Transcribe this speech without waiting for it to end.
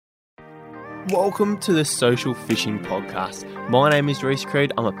Welcome to the Social Fishing Podcast. My name is Rhys.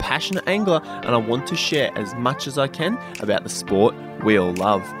 I'm a passionate angler and I want to share as much as I can about the sport we all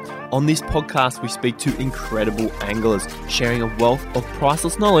love. On this podcast, we speak to incredible anglers, sharing a wealth of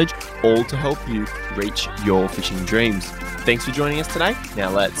priceless knowledge, all to help you reach your fishing dreams. Thanks for joining us today.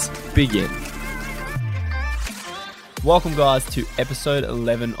 Now let's begin. Welcome guys to episode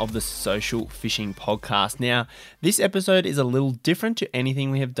 11 of the Social Fishing Podcast. Now, this episode is a little different to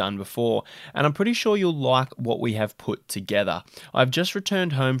anything we have done before, and I'm pretty sure you'll like what we have put together. I've just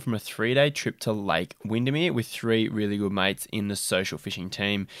returned home from a 3-day trip to Lake Windamere with 3 really good mates in the social fishing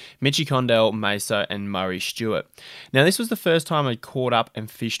team, Mitch Condell, and Murray Stewart. Now, this was the first time I caught up and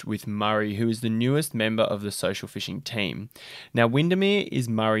fished with Murray, who is the newest member of the social fishing team. Now, Windamere is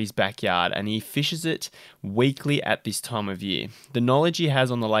Murray's backyard, and he fishes it weekly at this time of year. The knowledge he has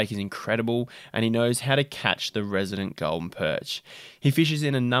on the lake is incredible, and he knows how to catch the resident golden perch. He fishes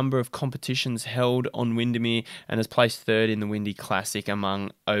in a number of competitions held on Windamere and has placed 3rd in the Windy Classic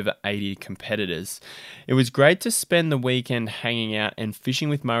among over 80 competitors. It was great to spend the weekend hanging out and fishing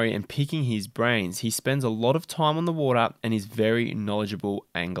with Murray and picking his brains. He spends a lot of time on the water and is very knowledgeable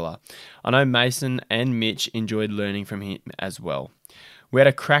angler. I know Mason and Mitch enjoyed learning from him as well. We had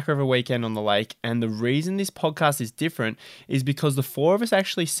a cracker of a weekend on the lake, and the reason this podcast is different is because the 4 of us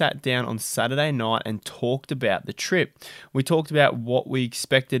actually sat down on Saturday night and talked about the trip. We talked about what we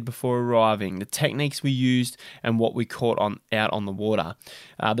expected before arriving, the techniques we used, and what we caught out on the water.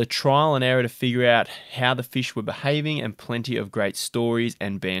 The trial and error to figure out how the fish were behaving, and plenty of great stories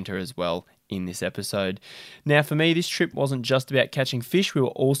and banter as well in this episode. Now, for me, this trip wasn't just about catching fish. We were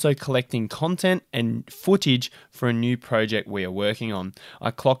also collecting content and footage for a new project we are working on.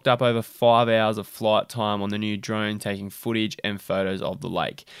 I clocked up over 5 hours of flight time on the new drone, taking footage and photos of the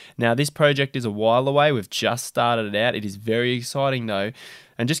lake. Now, this project is a while away. We've just started it out. It is very exciting though,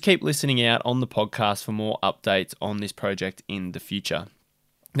 and just keep listening out on the podcast for more updates on this project in the future.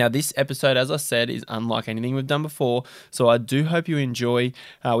 Now, this episode, as I said, is unlike anything we've done before, so I do hope you enjoy.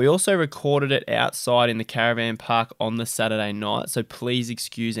 We also recorded it outside in the caravan park on the Saturday night, so please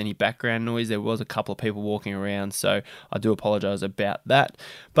excuse any background noise. There was a couple of people walking around, so I do apologise about that.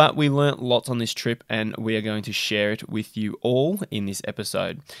 But we learnt lots on this trip, and we are going to share it with you all in this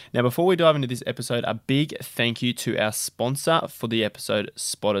episode. Now, before we dive into this episode, a big thank you to our sponsor for the episode,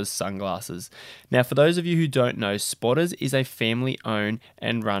 Spotters Sunglasses. Now, for those of you who don't know, Spotters is a family-owned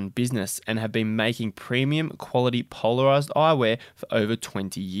and run business and have been making premium quality polarized eyewear for over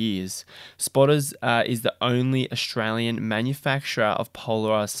 20 years. Spotters is the only Australian manufacturer of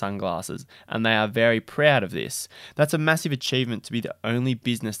polarized sunglasses, and they are very proud of this. That's a massive achievement to be the only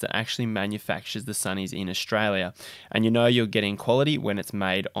business that actually manufactures the sunnies in Australia, and you know you're getting quality when it's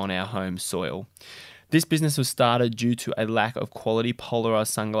made on our home soil. This business was started due to a lack of quality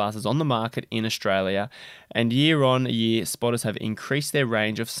polarized sunglasses on the market in Australia, and year on year, Spotters have increased their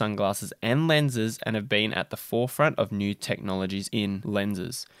range of sunglasses and lenses and have been at the forefront of new technologies in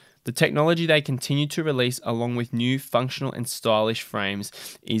lenses. The technology they continue to release, along with new functional and stylish frames,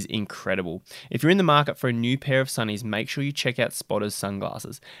 is incredible. If you're in the market for a new pair of sunnies, make sure you check out Spotters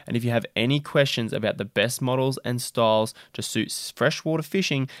Sunglasses. And if you have any questions about the best models and styles to suit freshwater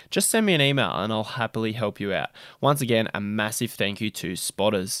fishing, just send me an email and I'll happily help you out. Once again, a massive thank you to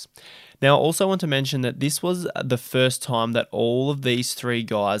Spotters. Now, I also want to mention that this was the first time that all of these 3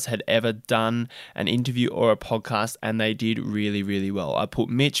 guys had ever done an interview or a podcast, and they did really, really well. I put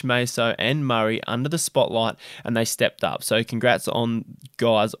Mitch, Meso, and Murray under the spotlight, and they stepped up. So congrats on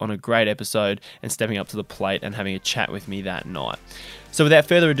guys on a great episode and stepping up to the plate and having a chat with me that night. So without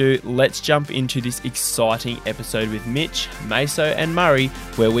further ado, let's jump into this exciting episode with Mitch, Meso, and Murray,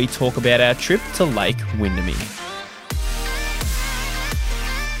 where we talk about our trip to Lake Windamere.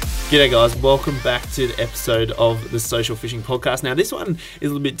 G'day guys, welcome back to the episode of the Social Fishing Podcast. Now this one is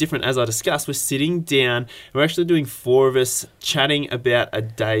a little bit different. As I discussed, we're sitting down, we're actually doing 4 of us chatting about a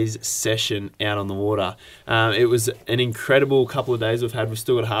day's session out on the water. It was an incredible couple of days we've had. We've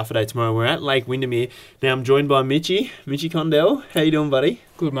still got half a day tomorrow. We're at Lake Windamere. Now I'm joined by Mitch Condell. How you doing, buddy?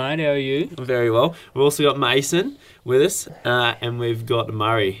 Good mate, how are you? Very well. We've also got Mason with us, and we've got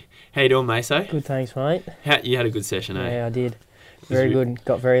Murray. How you doing, Maso? Good, thanks mate. You had a good session, eh? Yeah, I did. Very good.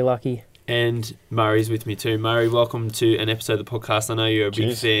 Got very lucky. And Murray's with me too. Murray, welcome to an episode of the podcast. I know you're a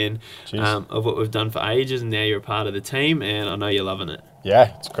big fan of what we've done for ages, and now you're a part of the team, and I know you're loving it.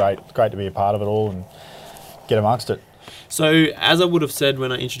 Yeah, it's great. It's great to be a part of it all and get amongst it. So, as I would have said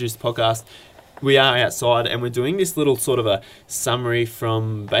when I introduced the podcast, we are outside and we're doing this little sort of a summary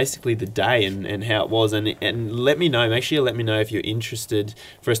from basically the day and how it was. And let me know, make sure you let me know if you're interested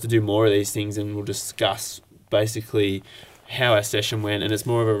for us to do more of these things, and we'll discuss basically how our session went, and it's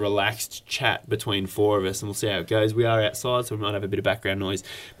more of a relaxed chat between four of us, and we'll see how it goes. We are outside, so we might have a bit of background noise,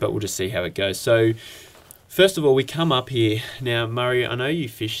 but we'll just see how it goes. So, first of all, we come up here. Now, Murray, I know you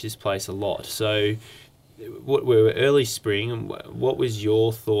fish this place a lot, so we're early spring, and what was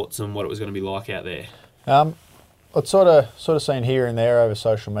your thoughts on what it was going to be like out there? I'd sort of seen here and there over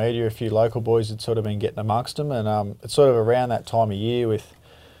social media, a few local boys had sort of been getting amongst them, and it's sort of around that time of year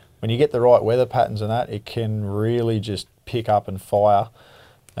when you get the right weather patterns and that, it can really just pick up and fire,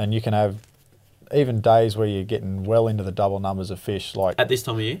 and you can have even days where you're getting well into the double numbers of fish. Like at this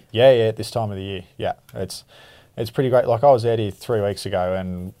time of year? Yeah, at this time of the year. Yeah, it's pretty great. Like I was out here 3 weeks ago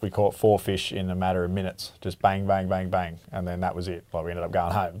and we caught 4 fish in a matter of minutes, just bang, bang, bang, bang, and then that was it. Like we ended up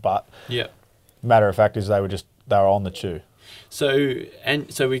going home. But yeah, matter of fact is they were on the chew. So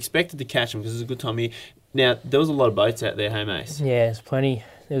we expected to catch them because it's a good time of year. Now there was a lot of boats out there, hey Mace? Yeah, there's plenty.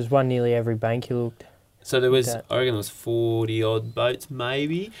 There was one nearly every bank you looked. So there was, I reckon there was 40 odd boats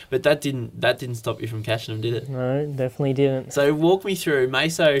maybe, but that didn't stop you from catching them, did it? No, definitely didn't. So walk me through.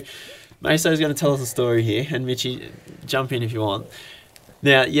 Meso's going to tell us a story here, and Mitchie, jump in if you want.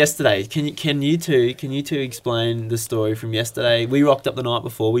 Now, yesterday, can you two explain the story from yesterday? We rocked up the night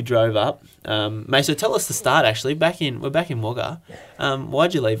before. We drove up. Meso, tell us the start. Actually, we're back in Wagga.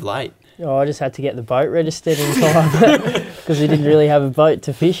 Why'd you leave late? Oh, I just had to get the boat registered in time because we didn't really have a boat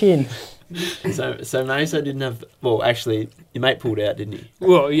to fish in. So Meso didn't have. Well, actually, your mate pulled out, didn't he?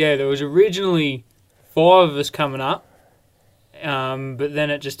 Well, yeah, there was originally 5 of us coming up, but then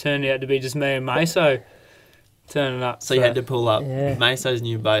it just turned out to be just me and Meso turning up. So you had to pull up yeah. Meso's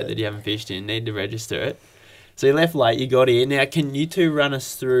new boat that you haven't fished in. Need to register it. So you left late. You got here. Now, can you two run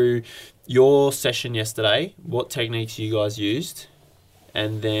us through your session yesterday? What techniques you guys used,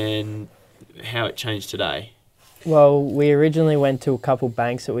 and then how it changed today? Well, we originally went to a couple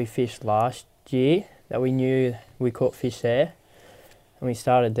banks that we fished last year that we knew we caught fish there. And we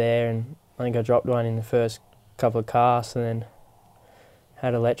started there, and I think I dropped one in the first couple of casts and then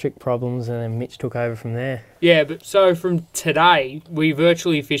had electric problems, and then Mitch took over from there. Yeah, but so from today, we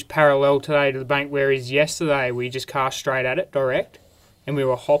virtually fished parallel today to the bank, whereas yesterday we just cast straight at it, direct, and we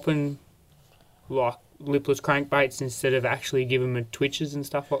were hopping like lipless crankbaits instead of actually giving them twitches and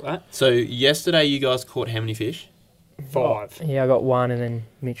stuff like that. So yesterday you guys caught how many fish? 5. Yeah, I got 1, and then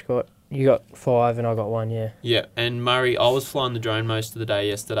Mitch you got 5 and I got 1, yeah. Yeah, and Murray, I was flying the drone most of the day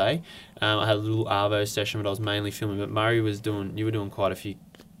yesterday. I had a little Arvo session, but I was mainly filming. But Murray you were doing quite a few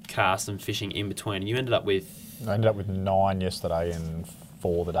casts and fishing in between. You ended up with... I ended up with 9 yesterday and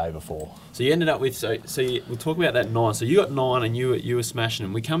 4 the day before. So you ended up with... we'll talk about that 9. So you got 9 and you were smashing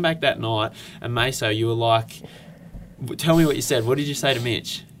them. We come back that night, and Meso, you were like... Tell me what you said. What did you say to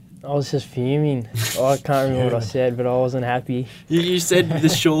Mitch? I was just fuming. I can't remember what I said, but I wasn't happy. You said,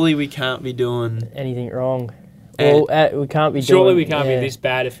 surely we can't be doing... anything wrong. And Well, we can't be Surely doing... we can't yeah, be this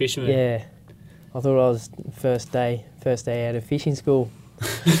bad a fisherman. Yeah. I thought I was first day out of fishing school.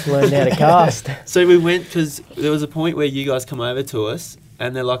 Learned how to cast. So we went, because there was a point where you guys come over to us,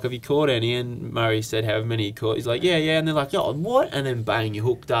 and they're like, have you caught any? And Murray said however many he caught. He's like, yeah. And they're like, yo, what? And then bang, you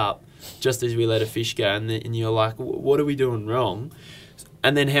hooked up just as we let a fish go. And you're like, what are we doing wrong?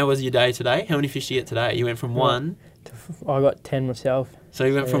 And then how was your day today? How many fish did you get today? You went from 1... I got 10 myself. So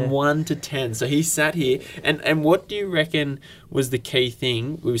he went from 1 to 10. So he sat here. And what do you reckon was the key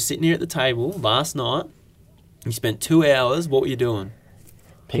thing? We were sitting here at the table last night. You spent 2 hours. What were you doing?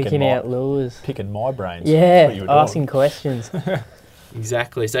 Picking out lures. Picking my brains. Yeah, That's what you were asking questions.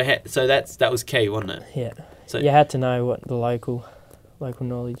 Exactly. So that was key, wasn't it? Yeah. So You had to know what the local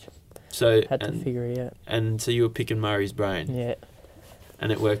knowledge. So Had to figure it out. And so you were picking Murray's brain. Yeah.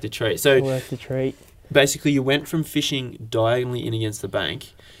 And it worked a treat. So Worked a treat. basically you went from fishing diagonally in against the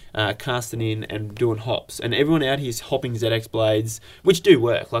bank, casting in and doing hops. And everyone out here is hopping ZX blades, which do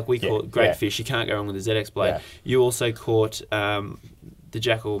work. Like we caught great fish. You can't go wrong with the ZX blade. Yeah. You also caught the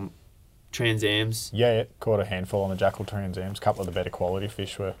Jackal Trans Ams. Yeah, caught a handful on the Jackal Trans Ams. A couple of the better quality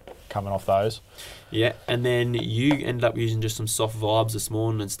fish were coming off those. Yeah, and then you ended up using just some soft vibes this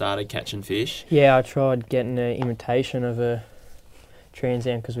morning and started catching fish. Yeah, I tried getting an imitation of a Trans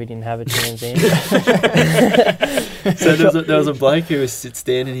Am because we didn't have a Trans Am. So there was a bloke who was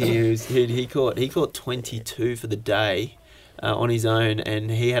standing here he caught 22 for the day on his own,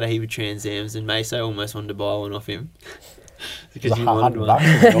 and he had a heap of Trans Ams, and Meso almost wanted to buy one off him. Because you wanted one.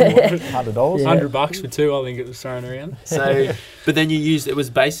 $100. Yeah. $100 for 2, I think it was thrown around. So, but then it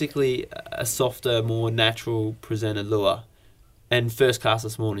was basically a softer, more natural presented lure. And first cast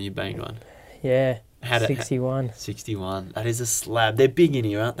this morning, you banged one. Yeah. Had 61. 61. That is a slab. They're big in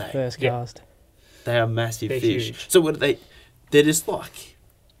here, aren't they? First Yep. cast. They are massive They're fish. huge. So what are they? They're just like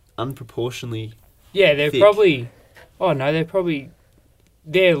unproportionally. Yeah, they're thick. probably... Oh no, they're probably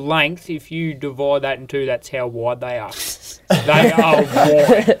their length. If you divide that in two, that's how wide they are. They are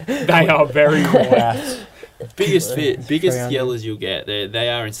wide. They are very wide. Biggest 300. yellers you'll get. They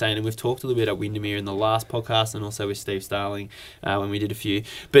are insane, and we've talked a little bit about Windamere in the last podcast, and also with Steve Starling when we did a few.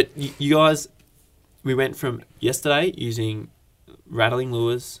 But you guys, we went from yesterday using rattling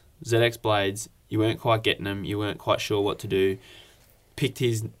lures, ZX blades. You weren't quite getting them. You weren't quite sure what to do.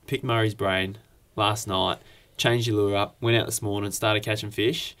 Picked Murray's brain last night. Changed your lure up. Went out this morning. Started catching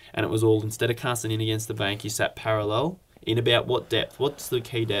fish, and it was all, instead of casting in against the bank, you sat parallel. In about what depth? What's the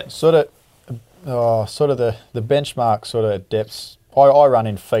key depth? Sort of the benchmark sort of depths. I run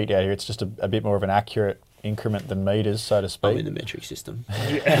in feet out here. It's just a bit more of an accurate increment than meters, so to speak. I'm in the metric system.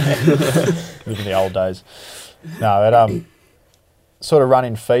 Living the old days. No, it sort of run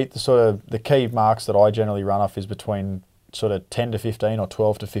in feet. The key marks that I generally run off is between sort of 10 to 15 or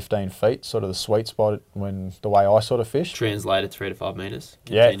 12 to 15 feet. Sort of the sweet spot when the way I sort of fish. Translated 3 to 5 meters.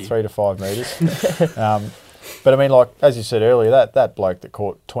 Continue. Yeah, 3 to 5 meters. But I mean, like as you said earlier, that bloke that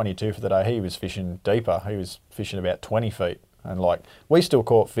caught 22 for the day, he was fishing deeper. He was fishing about 20 feet. And like we still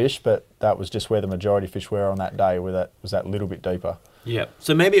caught fish, but that was just where the majority of fish were on that day, where that was that little bit deeper. Yeah.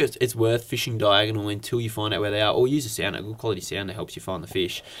 So maybe it's worth fishing diagonal until you find out where they are, or use a sounder, a good quality sounder helps you find the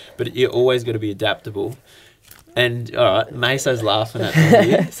fish. But you're always got to be adaptable. And all right, Meso's laughing at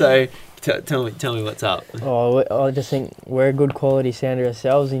me. So tell me what's up. Oh, I just think we're a good quality sounder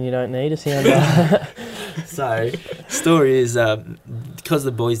ourselves, and you don't need a sounder. So, story is because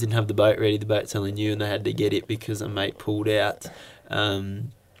the boys didn't have the boat ready, the boat's only new, and they had to get it because a mate pulled out. It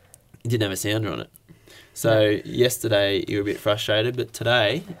didn't have a sounder on it. So yesterday you were a bit frustrated, but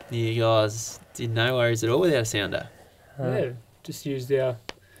today you guys did no worries at all without a sounder. Yeah, just used our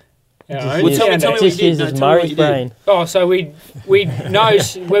Just own use- tell me sounder. what just you did. uses No, tell me Murray's what you did. brain. Oh, so we'd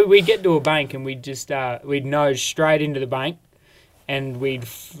we'd get to a bank and we'd nose straight into the bank, and we'd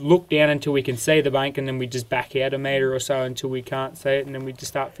look down until we can see the bank, and then we'd just back out a metre or so until we can't see it, and then we'd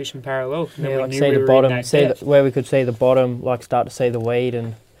just start fishing parallel. And then Yeah, we like knew see we the were in bottom, that see depth. where we could see the bottom, like start to see the weed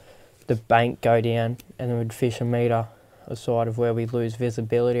and the bank go down, and then we'd fish a metre aside of where we lose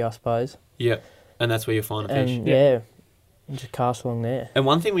visibility, I suppose. Yeah, and that's where you find a fish. And yeah, just cast along there. And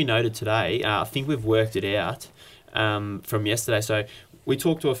one thing we noted today, I think we've worked it out from yesterday. So we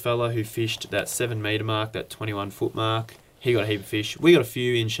talked to a fella who fished that 7 metre mark, that 21 foot mark. He got a heap of fish. We got a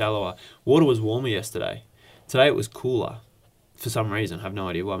few in shallower. Water was warmer yesterday. Today it was cooler for some reason. I have no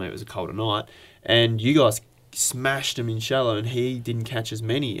idea why. Maybe it was a colder night. And you guys smashed him in shallow, and he didn't catch as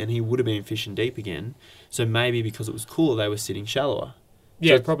many, and he would have been fishing deep again. So maybe because it was cooler, they were sitting shallower.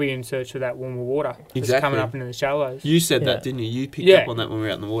 Yeah, So- probably in search of that warmer water. Just Exactly. coming up into the shallows. You said Yeah. that, didn't you? You picked Yeah. up on that when we were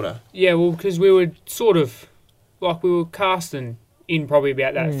out in the water. Yeah, well, because we were sort of like we were casting in probably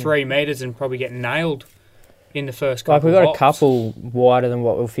about that 3 metres and probably getting nailed in the first couple. Like we got a hops. couple wider than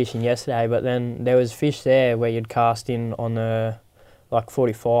what we were fishing yesterday, but then there was fish there where you'd cast in on the like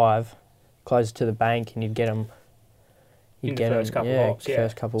 45, closer to the bank, and you'd get them. In the first couple hops, yeah.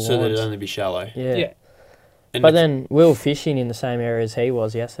 first couple So that wides. it'd only be shallow. Yeah. Yeah. And But if- then we were fishing in the same area as he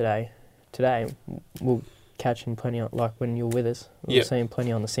was yesterday. Today we'll catch him plenty on, like when you're with us. We'll Yep. see him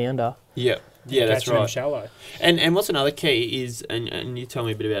plenty on the sounder. Yeah, that's Catching them right. shallow. And what's another key is, and you tell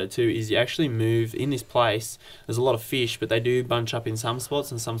me a bit about it too, is you actually move in this place. There's a lot of fish, but they do bunch up in some spots,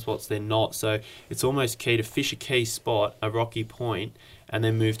 and some spots they're not. So it's almost key to fish a key spot, a rocky point, and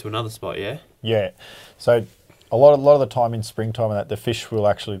then move to another spot. Yeah. Yeah. So a lot of the time in springtime, that the fish will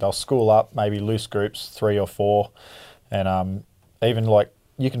they'll school up, maybe loose groups, 3 or 4, and even like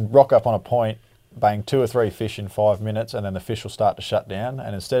you can rock up on a point, bang 2 or 3 fish in 5 minutes, and then the fish will start to shut down.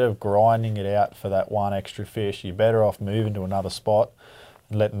 And instead of grinding it out for that one extra fish, you're better off moving to another spot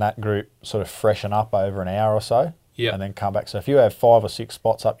and letting that group sort of freshen up over an hour or so. Yeah. And then come back. So if you have 5 or 6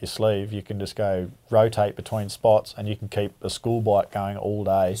 spots up your sleeve, you can just go rotate between spots, and you can keep a school bite going all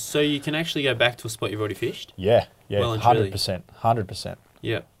day. So you can actually go back to a spot you've already fished. Yeah, Well and truly. 100%.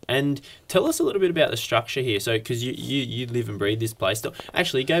 Yeah. And tell us a little bit about the structure here. So, because you live and breathe this place.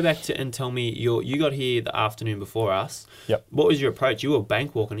 Actually, go back to and tell me you got here the afternoon before us. Yep. What was your approach? You were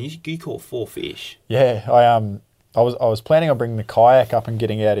bank walking. You caught 4 fish. Yeah, I was planning on bringing the kayak up and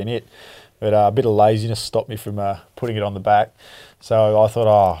getting out in it, but a bit of laziness stopped me from putting it on the back. So I thought,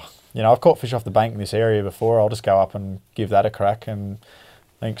 I've caught fish off the bank in this area before. I'll just go up and give that a crack. And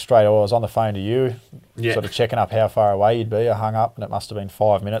I think straight away I was on the phone to you, Yeah. sort of checking up how far away you'd be. I hung up, and it must have been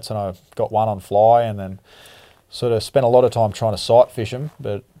 5 minutes, and I got one on fly, and then sort of spent a lot of time trying to sight fish them,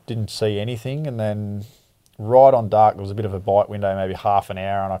 but didn't see anything. And then right on dark, there was a bit of a bite window, maybe half an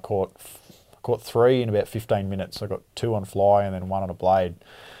hour, and I caught 3 in about 15 minutes. I got 2 on fly and then 1 on a blade.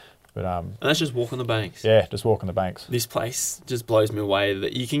 But And that's just walking the banks. yeah, just walking the banks. This place just blows me away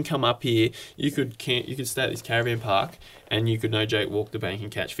that you can come up here, you could stay at this caravan park and you could, no joke, walk the bank and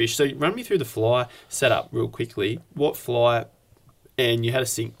catch fish. So run me through the fly setup real quickly. What fly, and you had a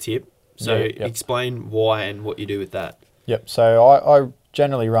sink tip. So explain why and what you do with that. Yep. So I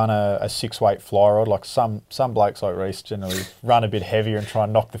generally run a 6-weight fly rod. Like some blokes like Rhys generally run a bit heavier and try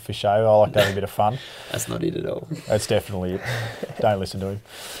and knock the fish over. I like to have a bit of fun. That's not it at all. That's definitely it. Don't listen to him.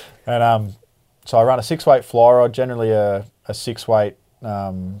 And so I run a 6-weight fly rod, generally a 6-weight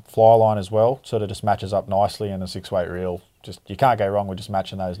fly line as well. Sort of just matches up nicely, and a 6-weight reel. Just you can't go wrong with just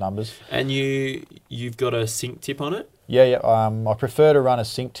matching those numbers. And you've got a sink tip on it? Yeah. I prefer to run a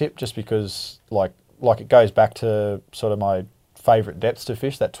sink tip just because like it goes back to sort of my favourite depths to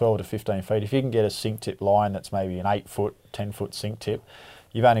fish, that 12 to 15 feet. If you can get a sink tip line that's maybe an 8-foot, 10-foot sink tip,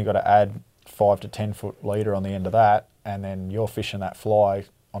 you've only got to add 5 to 10-foot leader on the end of that, and then you're fishing that fly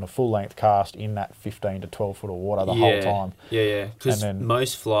on a full-length cast in that 15 to 12 foot of water the whole time. Yeah. Because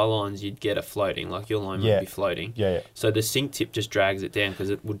most fly lines you'd get are floating, like your line would be floating. Yeah. So the sink tip just drags it down because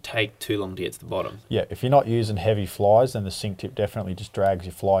it would take too long to get to the bottom. Yeah, if you're not using heavy flies, then the sink tip definitely just drags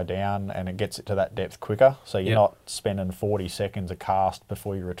your fly down and it gets it to that depth quicker. So you're not spending 40 seconds a cast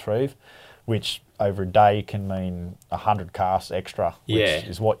before you retrieve, which over a day can mean 100 casts extra, which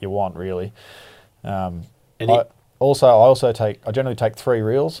is what you want really. I generally take 3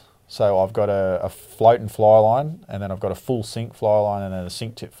 reels. So I've got a float and fly line, and then I've got a full sink fly line, and then a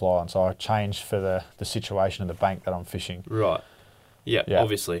sink tip fly line. So I change for the situation of the bank that I'm fishing. Right. Yeah,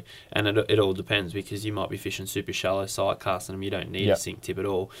 obviously. And it all depends, because you might be fishing super shallow sight casting them. You don't need a sink tip at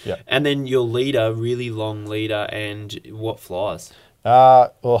all. Yep. And then your leader, really long leader, and what flies?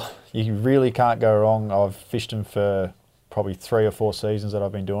 Well, you really can't go wrong. I've fished them for probably 3 or 4 seasons that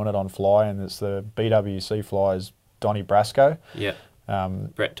I've been doing it on fly, and it's the BWC flies. Donnie Brasco. Yeah.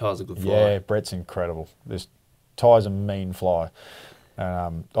 Brett ties a good fly. Yeah, Brett's incredible. This ties a mean fly.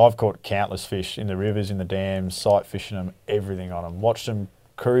 I've caught countless fish in the rivers, in the dams, sight fishing them, everything on them. Watched them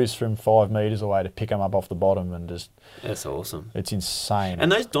cruise from 5 metres away to pick them up off the bottom, and just... That's awesome. It's insane.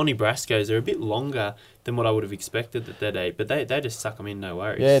 And those Donnie Brascos are a bit longer than what I would have expected at that age, but they just suck them in, no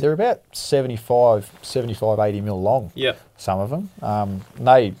worries. Yeah, they're about 75, 80 mil long. Yep. Some of them.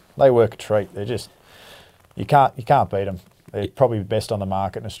 They work a treat. They're just... You can't beat them. They're probably best on the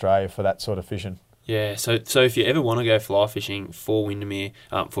market in Australia for that sort of fishing. Yeah, so if you ever want to go fly fishing for Windamere,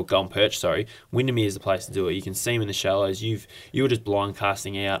 for Golden Perch, Windamere is the place to do it. You can see them in the shallows. You were just blind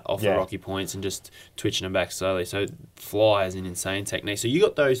casting out off the rocky points and just twitching them back slowly. So fly is an insane technique. So you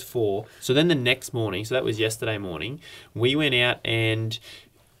got those 4. So then the next morning, so that was yesterday morning, we went out and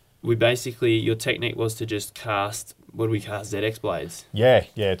we basically, your technique was to just cast... What do we cast? ZX blades? Yeah.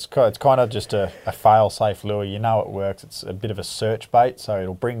 It's kind of just a fail-safe lure. You know it works. It's a bit of a search bait, so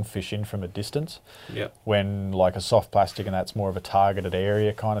it'll bring fish in from a distance. Yep. When like a soft plastic, and that's more of a targeted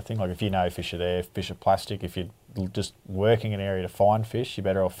area kind of thing. Like if you know fish are there, fish are plastic. If you're just working an area to find fish, you're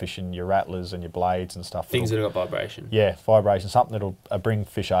better off fishing your rattlers and your blades and stuff. Things that have got vibration. Yeah, vibration. Something that'll bring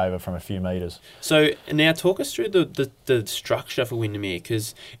fish over from a few metres. So now talk us through the structure for Windamere,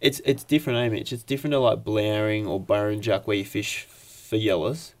 because it's different, eh, Mitch? It's different to like Blowering or Burrinjuck where you fish for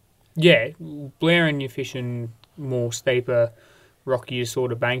yellows. Yeah, Blowering you're fishing more steeper, rockier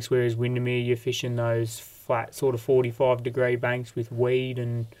sort of banks, whereas Windamere you're fishing those flat sort of 45-degree banks with weed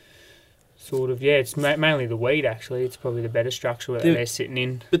and... Sort of, it's mainly the weed, actually. It's probably the better structure that they're sitting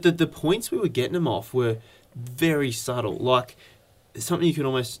in. But the points we were getting them off were very subtle. Like, something you can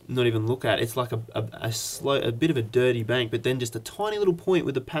almost not even look at. It's like a bit of a dirty bank, but then just a tiny little point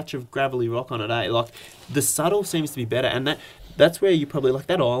with a patch of gravelly rock on it, eh? Like, the subtle seems to be better. And that's where you probably... Like,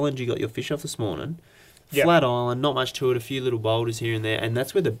 that island you got your fish off this morning... Yep. Flat island, not much to it, a few little boulders here and there, and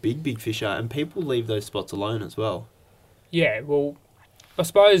that's where the big fish are, and people leave those spots alone as well. Yeah, well... I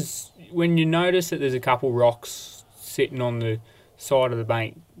suppose when you notice that there's a couple rocks sitting on the side of the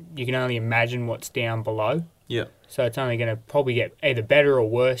bank, you can only imagine what's down below. Yeah. So it's only going to probably get either better or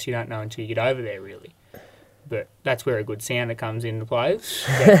worse. You don't know until you get over there, really. But that's where a good sounder comes into play.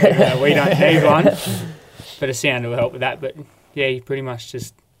 We don't need one, but a sounder will help with that. But yeah, you pretty much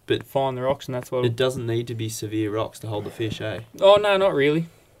just find the rocks, and that's what... It doesn't need to be severe rocks to hold the fish, eh? Oh, no, not really.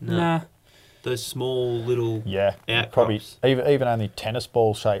 No. Nah. Those small little outcrops. Probably even only tennis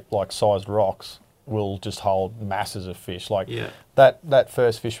ball shaped like sized rocks will just hold masses of fish. Like that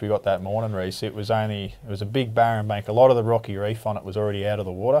first fish we got that morning, Rhys, it was a big barren bank. A lot of the rocky reef on it was already out of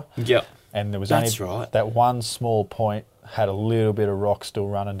the water. Yeah. And there was That's only right. that one small point had a little bit of rock still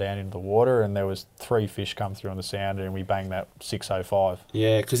running down into the water, and there was 3 fish come through on the sounder, and we banged that 605.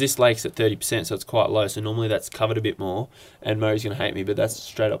 Yeah, because this lake's at 30%, so it's quite low. So normally that's covered a bit more, and Murray's going to hate me, but that's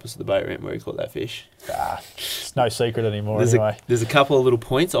straight opposite the boat ramp where he caught that fish. It's no secret anymore anyway. There's a couple of little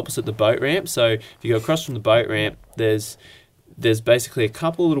points opposite the boat ramp. So if you go across from the boat ramp, there's basically a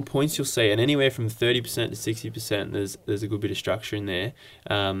couple of little points you'll see, and anywhere from 30% to 60%, there's a good bit of structure in there.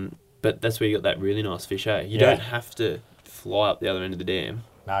 But that's where you got that really nice fish, eh? You don't have to fly up the other end of the dam.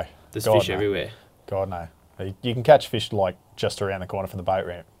 No. There's fish everywhere. God, no. You can catch fish like just around the corner from the boat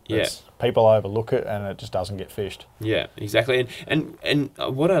ramp. People overlook it and it just doesn't get fished. Yeah, exactly. And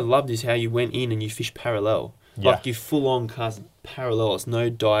what I loved is how you went in and you fished parallel. Yeah. Like you full on cast parallel. It's no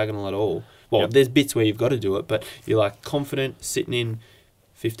diagonal at all. Well, there's bits where you've got to do it, but you're like confident sitting in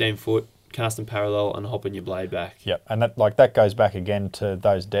 15 foot, casting parallel and hopping your blade back. Yep, and that goes back again to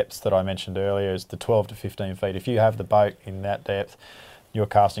those depths that I mentioned earlier, is the 12 to 15 feet. If you have the boat in that depth, you're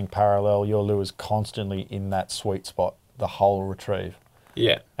casting parallel, your lure's constantly in that sweet spot the whole retrieve.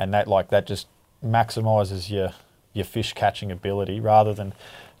 Yeah. And that just maximises your fish catching ability, rather than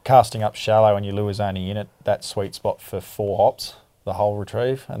casting up shallow and your lure's only in it, that sweet spot for 4 hops the whole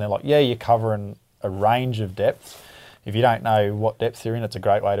retrieve. And they're like, you're covering a range of depths. If you don't know what depth you're in, it's a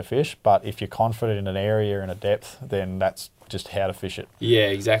great way to fish. But if you're confident in an area and a depth, then that's just how to fish it. Yeah,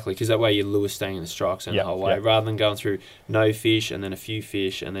 exactly. Because that way your lure's staying in the strike zone the whole way, rather than going through no fish and then a few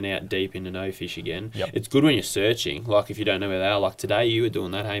fish and then out deep into no fish again. Yep. It's good when you're searching, like if you don't know where they are. Like today you were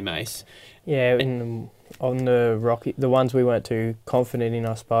doing that, hey, Mace? Yeah, on the rocky, the ones we weren't too confident in,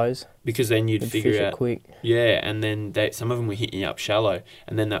 I suppose. Because then you'd figure fish out it quick. Yeah, and then some of them were hitting you up shallow,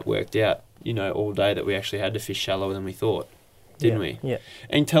 and then that worked out. All day that we actually had to fish shallower than we thought, didn't we? Yeah.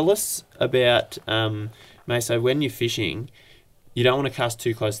 And tell us about, Mate, so when you're fishing, you don't want to cast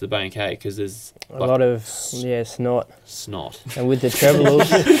too close to the bank, hey? Because there's a lot of snot. Snot. And with the treble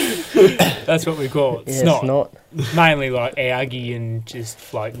hooks, that's what we call it. Yeah, snot. Mainly like algae and just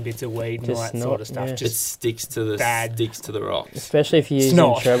floating bits of weed and all that sort of stuff. Yeah. Just sticks to the rocks. Especially if you're using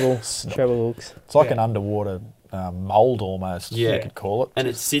treble hooks. It's like an underwater mould almost, you could call it. And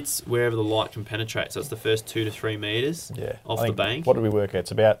it sits wherever the light can penetrate. So it's the first 2 to 3 metres off the bank. What did we work at?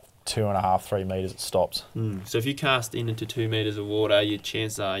 It's about 2.5, 3 metres it stops. So if you cast into 2 metres of water, your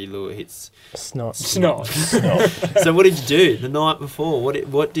chances are your lure hits snot. So what did you do the night before?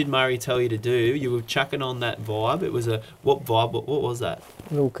 What did Murray tell you to do? You were chucking on that vibe. It was what vibe? What was that?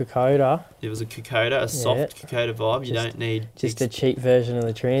 A little Kokoda. It was a Kokoda, a soft Kokoda vibe. You don't need just a cheap version of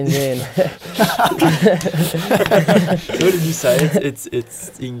the Trans Am. So what did you say? It's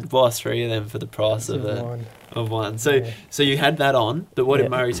you can buy 3 of them for the price of one. So you had that on, but what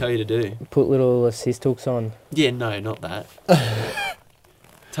did Murray tell you to do? Put little assist hooks on. Yeah, no, not that.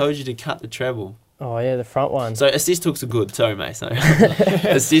 Told you to cut the treble. Oh yeah, the front one. So assist hooks are good. Sorry, mate. So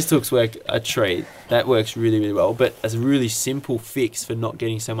assist hooks work a treat. That works really, really well. But a really simple fix for not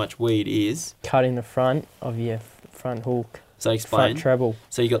getting so much weed is cutting the front of your front hook. So explain. Front treble.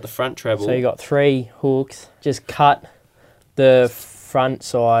 So you got the front treble. So you got 3 hooks. Just cut the front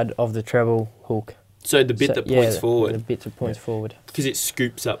side of the treble hook. So the bit that points forward. The bit that points forward. Because it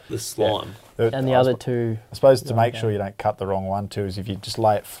scoops up the slime. And the other 2... I suppose to make sure you don't cut the wrong one too is if you just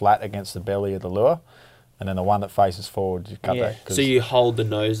lay it flat against the belly of the lure, and then the one that faces forward, you cut that. So you hold the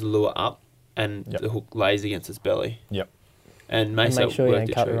nose of the lure up and the hook lays against its belly. Yep. And make sure you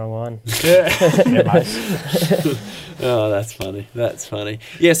don't cut the wrong one. Oh, that's funny. That's funny.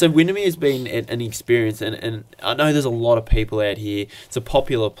 Yeah, so Windamere has been an experience, and I know there's a lot of people out here. It's a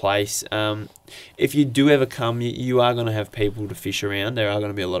popular place. If you do ever come, you are going to have people to fish around. There are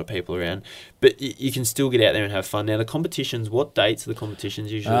going to be a lot of people around. But you can still get out there and have fun. Now, the competitions, what dates are the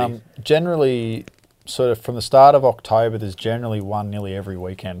competitions usually? Generally, sort of from the start of October, there's generally one nearly every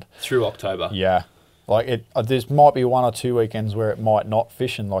weekend. Through October? Yeah. Like there might be 1 or 2 weekends where it might not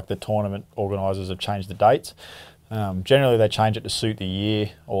fish, and like the tournament organisers have changed the dates. Generally, they change it to suit the year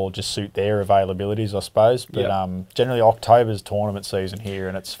or just suit their availabilities, I suppose. But generally, October's tournament season here,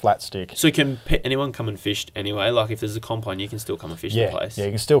 and it's flat stick. So can anyone come and fish anyway? Like if there's a comp on, you can still come and fish the place? Yeah,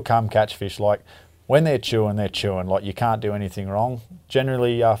 you can still come catch fish. Like when they're chewing, they're chewing. Like you can't do anything wrong.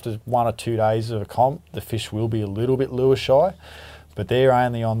 Generally, after 1 or 2 days of a comp, the fish will be a little bit lure shy. But they're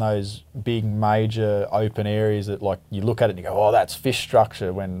only on those big major open areas that, like, you look at it and you go, oh, that's fish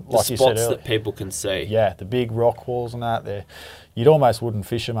structure. When, like you said earlier, spots that people can see. Yeah, the big rock walls and that. You'd almost wouldn't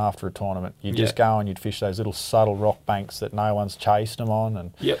fish them after a tournament. You'd just go and you'd fish those little subtle rock banks that no one's chased them on.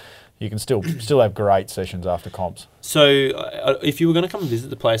 And you can still have great sessions after comps. So if you were going to come and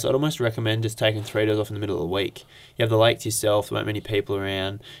visit the place, I'd almost recommend just taking 3 days off in the middle of the week. You have the lake to yourself, there aren't many people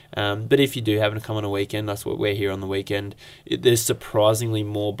around. But if you do happen to come on a weekend, that's what we're here on the weekend. There's surprisingly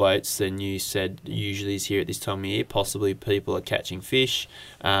more boats than you said usually is here at this time of year. Possibly people are catching fish.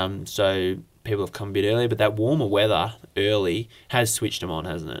 So people have come a bit earlier, but that warmer weather early has switched them on,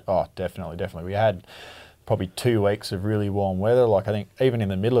 hasn't it? Oh, definitely. We had probably 2 weeks of really warm weather. Like, I think even in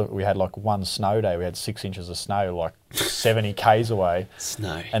the middle of it, we had like one snow day. We had 6 inches of snow, like 70 k's away.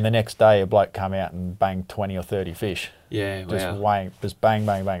 Snow. And the next day, a bloke come out and banged 20 or 30 fish. Yeah, wow. Just bang,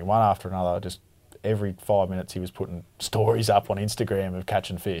 one after another. Just every 5 minutes, he was putting stories up on Instagram of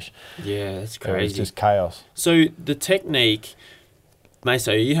catching fish. Yeah, that's crazy. It was just chaos. So the technique,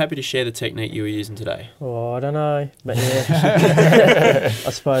 Meso, are you happy to share the technique you were using today? Oh, I don't know, but yeah, I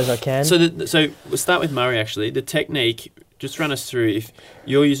suppose I can. So we'll start with Murray, actually. The technique, just run us through. If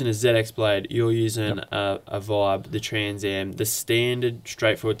you're using a ZX blade, you're using a Vibe, the Trans Am, the standard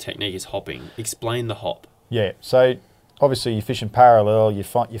straightforward technique is hopping. Explain the hop. Yeah, so obviously you're fishing parallel, you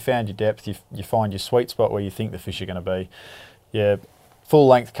found your depth, you find your sweet spot where you think the fish are going to be. Yeah, full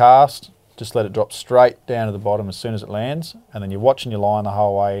length cast, just let it drop straight down to the bottom as soon as it lands, and then you're watching your line the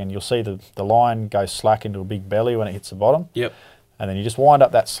whole way, and you'll see the line go slack into a big belly when it hits the bottom. Yep. And then you just wind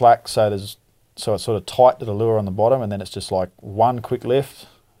up that slack so it's sort of tight to the lure on the bottom, and then it's just like one quick lift,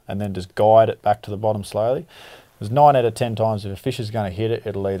 and then just guide it back to the bottom slowly. Because 9 out of 10 times if a fish is going to hit it,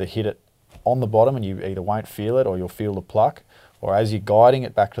 it'll either hit it on the bottom and you either won't feel it or you'll feel the pluck, or as you're guiding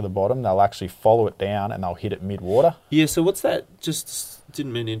it back to the bottom, they'll actually follow it down and they'll hit it mid-water. Yeah, so what's that? Just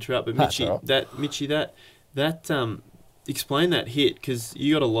didn't mean to interrupt, but That's Mitchie, all right. that explain that hit, because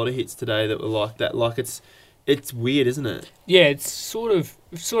you got a lot of hits today that were like that. Like it's weird, isn't it? Yeah, it sort of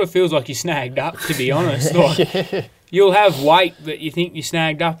feels like you snagged up, to be honest. Like, you'll have weight that you think you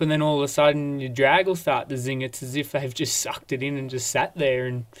snagged up, and then all of a sudden your drag will start to zing. It's as if they've just sucked it in and just sat there,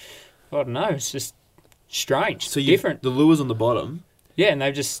 and I don't know, it's just strange. So different. The lure's on the bottom. Yeah, and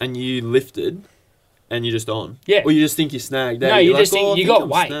they've just... And you lifted, and you're just on. Yeah. Or you just think you snagged. No, you just think I you think got I'm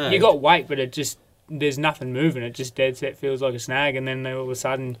weight. snagged. You got weight, but it just... There's nothing moving. It just dead set feels like a snag, and then all of a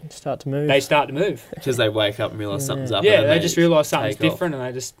sudden... Start to move. They start to move. Because they wake up and realise something's up. Yeah, and they just realise something's take off. different, and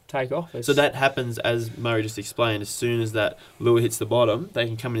they just take off. So that happens, as Murray just explained, as soon as that lure hits the bottom, they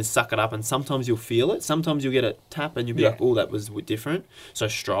can come in and suck it up, and sometimes you'll feel it. Sometimes you'll get a tap and you'll be like, oh, that was different. So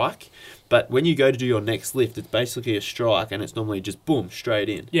strike. But when you go to do your next lift, it's basically a strike, and it's normally just boom, straight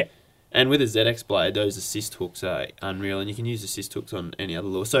in. Yeah. And with a ZX blade, those assist hooks are unreal, and you can use assist hooks on any other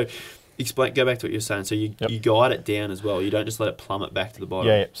lure. So go back to what you're saying. So you guide it down as well. You don't just let it plummet back to the bottom.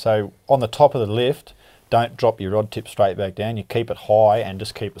 Yeah, so on the top of the lift, don't drop your rod tip straight back down. You keep it high and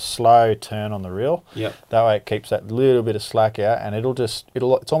just keep a slow turn on the reel. Yep. That way it keeps that little bit of slack out, and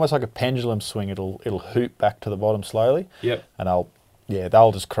it's almost like a pendulum swing. It'll hoop back to the bottom slowly. Yep. And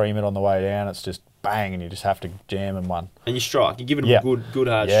they'll just cream it on the way down. It's just bang, and you just have to jam in one. And you strike. You give it a good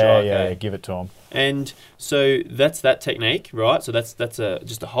hard strike. Yeah, give it to them. And so that's that technique, right? So that's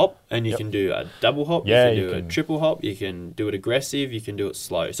just a hop, and you can do a double hop, you can do a triple hop, you can do it aggressive, you can do it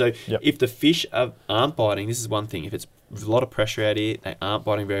slow. So if the fish aren't biting, this is one thing. If it's a lot of pressure out here, they aren't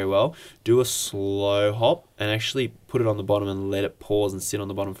biting very well, do a slow hop and actually put it on the bottom and let it pause and sit on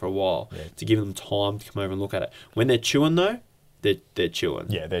the bottom for a while to give them time to come over and look at it. When they're chewing though, they're chewing.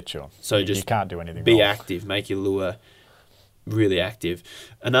 Yeah, they're chewing. So you just can't do anything be wrong. active, make your lure really active.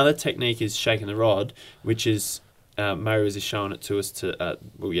 Another technique is shaking the rod, which is Murray was just showing it to us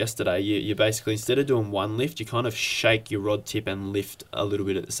yesterday. You basically, instead of doing one lift, you kind of shake your rod tip and lift a little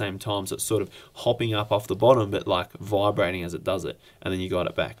bit at the same time. So it's sort of hopping up off the bottom, but like vibrating as it does it, and then you got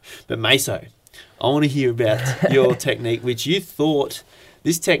it back. But Meso, I want to hear about your technique, which you thought,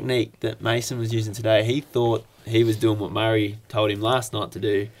 this technique that Mason was using today, he thought he was doing what Murray told him last night to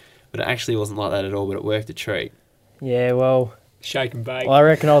do, but it actually wasn't like that at all, but it worked a treat. Yeah, well... Shake and bake. I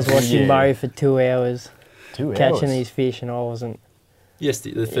reckon I was watching Murray for 2 hours. 2 hours? Catching these fish, and I wasn't... Yes,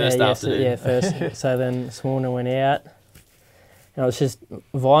 the first afternoon. Yeah, first. So then this morning I went out, and I was just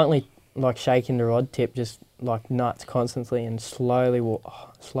violently like shaking the rod tip, just like nuts constantly, and slowly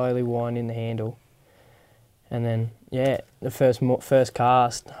winding the handle. And then, the first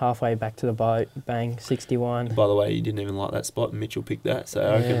cast, halfway back to the boat, bang, 61. By the way, you didn't even like that spot, and Mitchell picked that, so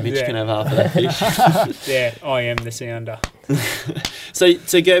I reckon Mitch can have half of that fish. Yeah, I am the sounder.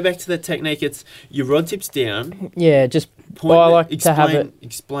 So go back to that technique. It's your rod tip's down. Yeah, just I like to have it.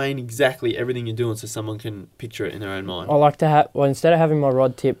 Explain exactly everything you're doing so someone can picture it in their own mind. I like to have, instead of having my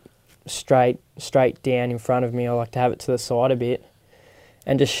rod tip straight down in front of me, I like to have it to the side a bit,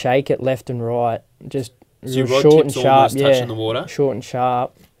 and just shake it left and right, just so your rod short tip's and sharp, almost touching the water? Short and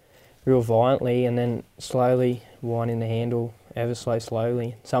sharp, real violently, and then slowly winding the handle ever so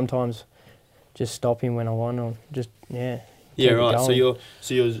slowly. Sometimes just stopping when I want, or just Yeah, keep it right. going.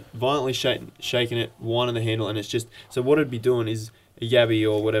 So you're violently shaking it, winding the handle, and it's just, so what it'd be doing is a yabby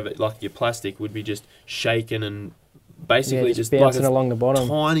or whatever, like your plastic would be just shaking and basically Yeah, just bouncing like along the bottom.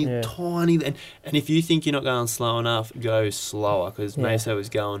 tiny, and if you think you're not going slow enough, go slower, because Yeah. Meso was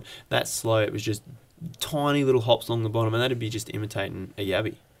going that slow. It was just tiny little hops along the bottom, and that'd be just imitating a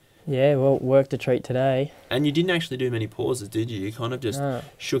yabby. Yeah, well, worked a treat today. And you didn't actually do many pauses, did you? You kind of just No.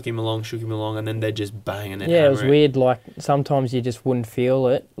 shook him along, and then they'd just bang and then Yeah, it was hammer weird. Like, sometimes you just wouldn't feel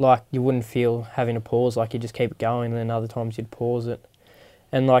it. Like, you wouldn't feel having a pause. Like, you just keep it going, and then other times you'd pause it.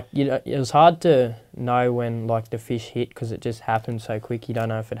 And, like, it was hard to know when, like, the fish hit, because it just happened so quick. You don't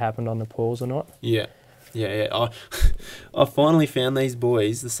know if it happened on the pause or not. Yeah. I finally found these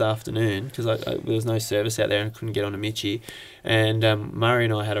boys this afternoon because there was no service out there and I couldn't get on to Mitchie. And Murray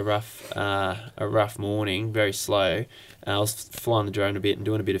and I had a rough morning, very slow. I was flying the drone a bit and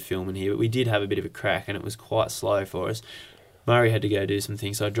doing a bit of filming here, but we did have a bit of a crack and it was quite slow for us. Murray had to go do some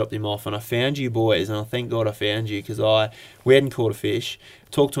things, so I dropped him off, and I found you boys, and I thank God I found you, because we hadn't caught a fish.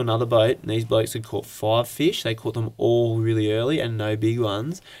 Talked to another boat, and these blokes had caught 5 fish. They caught them all really early, and no big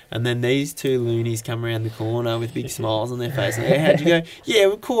ones. And then these 2 loonies come around the corner with big smiles on their face, and they go, how'd you go? Yeah,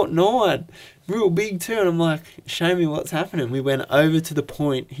 we caught 9. Real big too. And I'm like, show me what's happening. We went over to the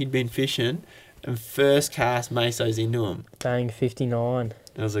point he'd been fishing, and first cast, Meso's into him. Bang, 59.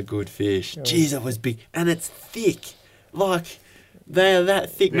 That was a good fish. Jeez, that was big. And it's thick. Like, they are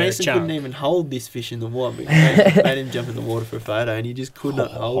that thick. Yeah, Mason chunk. couldn't even hold this fish in the water. But made him jump in the water for a photo, and he just could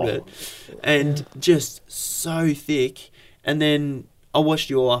not hold it. And just so thick. And then I watched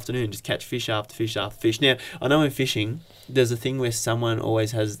you all afternoon just catch fish after fish after fish. Now, I know in fishing, there's a thing where someone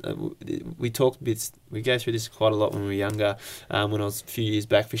always has... we go through this quite a lot when we were younger, when I was a few years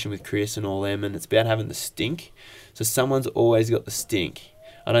back fishing with Chris and all them, and it's about having the stink. So someone's always got the stink.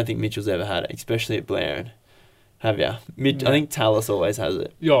 I don't think Mitchell's ever had it, especially at Blaren. Have you? I think Tallis always has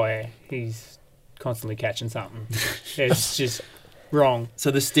it. Oh, yeah. He's constantly catching something. It's just wrong.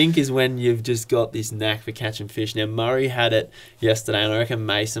 So the stink is when you've just got this knack for catching fish. Now, Murray had it yesterday, and I reckon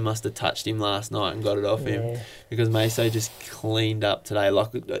Mason must have touched him last night and got it off him, because Mason just cleaned up today.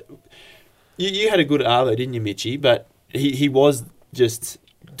 Like, you had a good arvo, didn't you, Mitchie? But he was just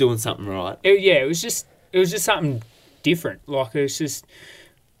doing something right. It was just something different. Like, it was just...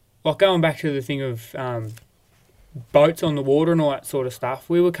 Like, going back to the thing of... boats on the water and all that sort of stuff,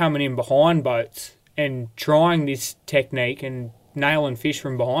 we were coming in behind boats and trying this technique and nailing fish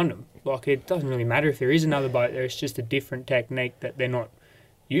from behind them. Like, it doesn't really matter if there is another boat there, it's just a different technique that they're not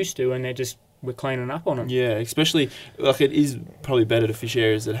used to, and we're cleaning up on them. Yeah, especially, like, it is probably better to fish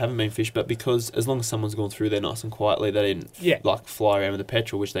areas that haven't been fished, but because as long as someone's gone through there nice and quietly, they didn't like fly around with the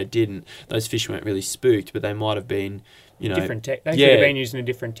petrol, which they didn't. Those fish weren't really spooked, but they might have been, different they could have been using a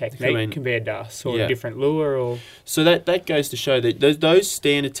different technique compared to us, or a different lure, or... So that goes to show that those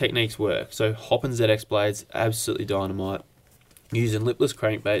standard techniques work. So hopping ZX blades, absolutely dynamite. Using lipless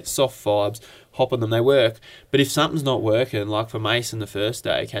crankbaits, soft fibres, hopping them, they work. But if something's not working, like for Mason the first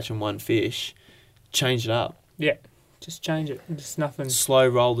day, catching 1 fish, change it up. Yeah, just change it. Just nothing. Slow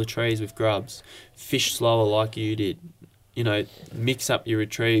roll the trees with grubs. Fish slower like you did. Mix up your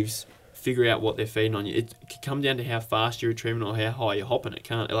retrieves. Figure out what they're feeding on you. It can come down to how fast you're retrieving or how high you're hopping. It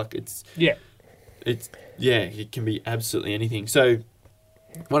can't. It can be absolutely anything. So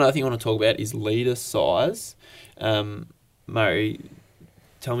one other thing I want to talk about is leader size. Murray,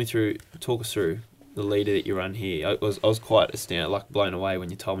 talk us through the leader that you run here. I was quite astounded, like blown away when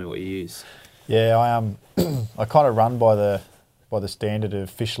you told me what you use. Yeah, I kind of run by the standard of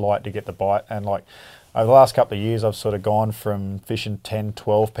fish light to get the bite, and like over the last couple of years I've sort of gone from fishing 10,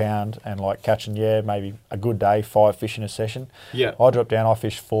 12 pound and like catching maybe a good day 5 fish in a session. Yeah. I drop down, I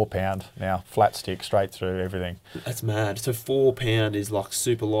fish 4 pound now, flat stick straight through everything. That's mad. So 4 pound is like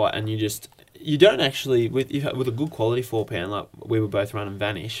super light, and you don't actually, with a good quality 4 pound, like we were both running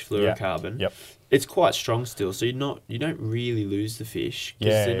Vanish fluorocarbon. Yep. It's quite strong still, so you don't really lose the fish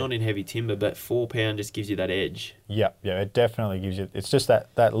because they're not in heavy timber. But 4 pound just gives you that edge. Yeah, it definitely gives you. It's just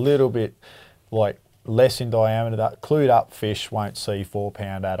that little bit like less in diameter. That clued up fish won't see 4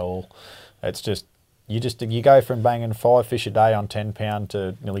 pound at all. It's just you go from banging 5 fish a day on 10 pound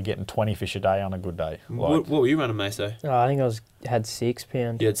to nearly getting 20 fish a day on a good day. What were you running, Meso? I think had 6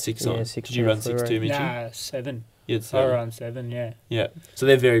 pound. You had 6 on. 6 Did you run 6 too, Mitchie? Nah, 7. You had 7. I run 7, yeah. Yeah. So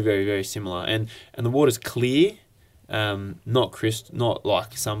they're very, very, very similar, and the water's clear. Not crisp, not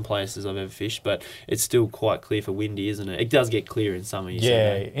like some places I've ever fished, but it's still quite clear for windy, isn't it? It does get clear in summer.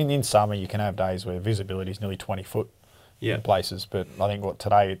 In summer you can have days where visibility is nearly 20 foot in places, but I think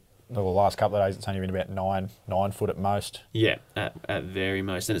today the last couple of days, it's only been about 9 foot at most. Yeah, at very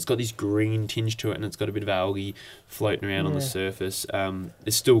most. And it's got this green tinge to it, and it's got a bit of algae floating around on the surface.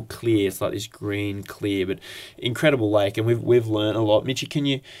 It's still clear. It's like this green clear, but incredible lake. And we've learnt a lot. Mitchy, can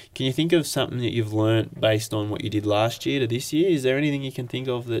you think of something that you've learnt based on what you did last year to this year? Is there anything you can think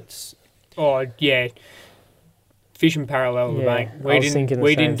of that's... Oh, yeah. Fishing parallel to the bank. I was thinking the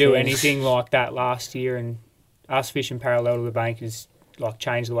We same didn't do thing. anything like that last year, and us fishing parallel to the bank has like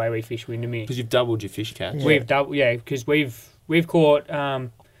changed the way we fish Windamere. Because you've doubled your fish catch. Yeah. We've doubled, because we've caught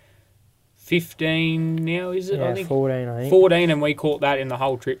 15 now, is it? Yeah, I think 14, I think. 14, and we caught that in the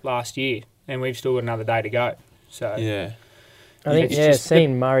whole trip last year, and we've still got another day to go. So Yeah. I think, It's yeah, just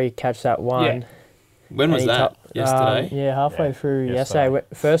seeing Murray catch that one. Yeah. When was and he that? Yesterday? Yeah, halfway Yeah, through yesterday. yesterday.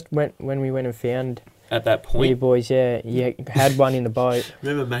 First, when we went and found At that you point? boys, you had one in the boat.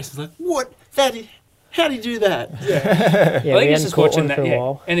 Remember Mason's like, what? How do you do that? Yeah, I we think it's hadn't just caught watching one that. for a Yeah,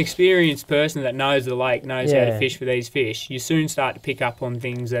 while. an experienced person that knows the lake, knows how to Yeah. fish for these fish. You soon start to pick up on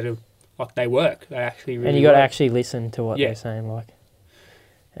things that are like they work. They actually really. And you got to work. actually listen to what Yeah. they're saying, like.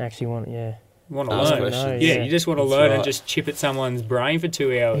 Actually want, yeah. want to Ask learn. questions. Yeah, Yeah. you just want to That's learn right. and just chip at someone's brain for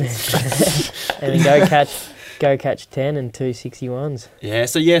 2 hours. And then go catch 10 and 261s. Yeah,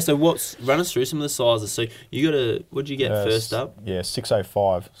 so run us through some of the sizes. So you got what'd you get first up? Yeah,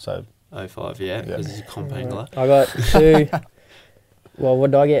 605. So 05, yeah, because it's a comp angler. I got two. Well,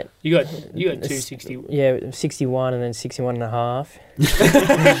 what did I get? You got 260. Yeah, 61 and then 61 and a half. And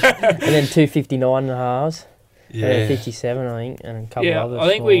then 259 and a halves. And then 57, I think, and a couple Yeah, other I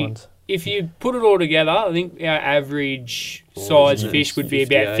think small ones. If you put it all together, I think our average Oh, size isn't it? fish would be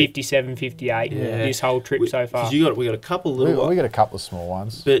 58. about 57, 58 Yeah. this whole trip so far. Because we got a couple we, little we got a couple of small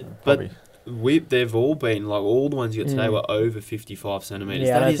ones. but probably. they've all been, like, all the ones you got today were over 55 centimetres.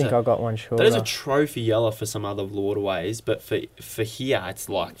 Yeah, I That don't is think I got one shorter. That is a trophy yellow for some other waterways, but for here, it's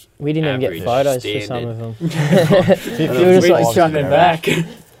like We didn't even get average, photos for some standard. of them. 50, We were just like 55 chucking back.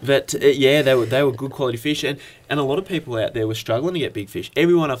 But yeah, they were good quality fish, and a lot of people out there were struggling to get big fish.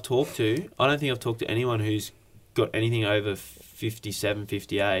 Everyone I've talked to, I don't think I've talked to anyone who's got anything over 57,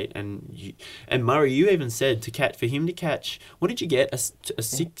 58. And Murray, you even said for him to catch, what did you get? A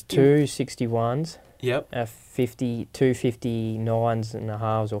 60? 261s, Yep. 259s and a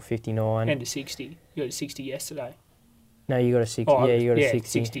halves or 59. and a 60. You got a 60 yesterday. No, you got a 60. Oh, yeah, you got yeah, a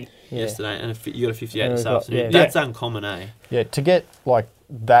 60. 60. Yeah. Yesterday, and you got a 58 And this we've got- afternoon. yeah. That's uncommon, eh? Yeah, to get like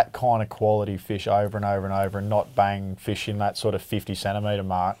that kind of quality fish over and over and over and not bang fish in that sort of 50 centimetre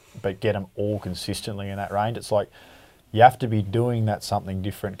mark, but get them all consistently in that range, it's like you have to be doing that something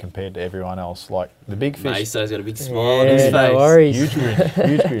different compared to everyone else. Like the big fish, Meso's got a big smile on his Yeah, face. no worries. huge grin,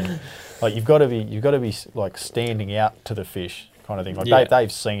 huge grin. Like you've got to be like standing out to the fish kind of thing. Like Yeah.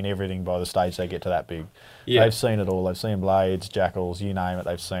 they've seen everything by the stage they get to that big. Yeah. They've seen it all. They've seen blades, jackals, you name it.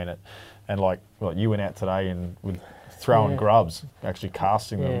 They've seen it. And like, well, you went out today and with throwing Yeah. grubs, actually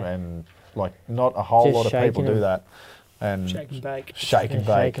casting them, Yeah. and like not a whole Just lot of people shaking do them. that. And Shake and bake. shake and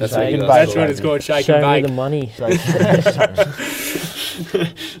Yeah, bake. shake and That's what you bake. guys That's what it's called, shake Show and me bake. the money.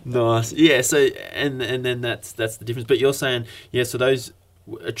 Nice. Yeah, so and then that's the difference. But you're saying, yeah, so those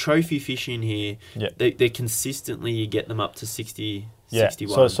trophy fish in here, Yeah. they're consistently, you get them up to 60, Yeah,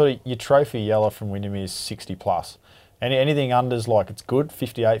 61. so sort of your trophy yellow from Windamere is 60 plus. Anything under's like it's good.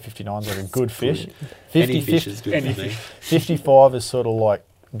 58, 59 is like a good fish. 50, Any fish 50, is good any for me. 55 is sort of like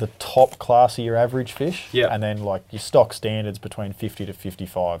the top class of your average fish. Yeah. And then like your stock standards between 50 to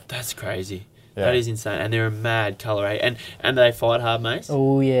 55. That's crazy. Yeah. That is insane. And they're a mad colour, eh? And they fight hard, mates?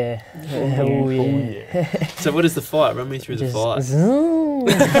 Oh, yeah. Oh, yeah. So what is the fight? Run me through the Just fight. zoom.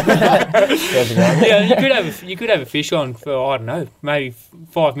 How's it going? Yeah, you could have a fish on for, I don't know, maybe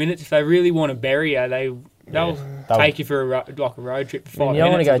 5 minutes. If they really want to bury you, they'll take you for a road trip for 5 And you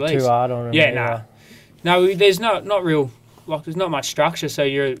don't want minutes to go at too least. hard on them. Yeah, either. No, there's not real, like there's not much structure, so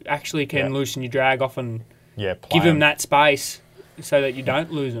you actually can Yeah. loosen your drag off and Yeah, give them plain. that space so that you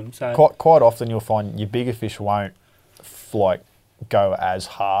don't lose them. So Quite often you'll find your bigger fish won't like go as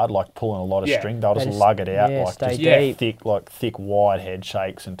hard, like pulling a lot of Yeah. string. They'll They just just- lug it out, yeah, like stay just deep. thick, wide head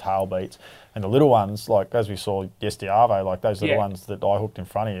shakes and tail beats. And the little ones, like as we saw yesterday, like those little Yeah. ones that I hooked in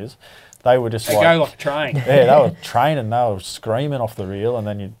front of you, they were just they like, go like a train. yeah, they were training, they were screaming off the reel, and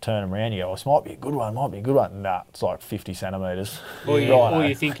then you turn them around, you go, oh, this might be a good one, Nah, it's like 50 centimetres. Or Righto.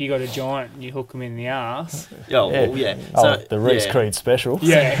 you think you got a giant and you hook them in the arse. Oh, Yeah. well, yeah. Oh, the Rhys yeah. Creed special.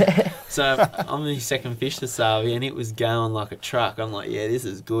 Yeah. So I'm the second fish to Salvi, and it was going like a truck. I'm like, yeah, this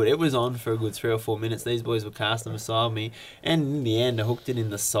is good. It was on for a good 3 or 4 minutes. These boys were casting beside me, and in the end, I hooked it in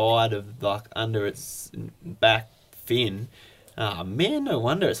the side of like under its back fin. Oh man, no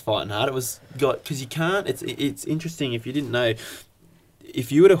wonder it's fighting hard. It was because you can't. It's interesting if you didn't know.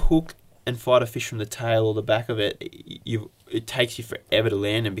 if you were to hook and fight a fish from the tail or the back of it, it takes you forever to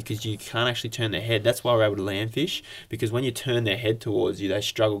land them because you can't actually turn their head. That's why we're able to land fish, because when you turn their head towards you, they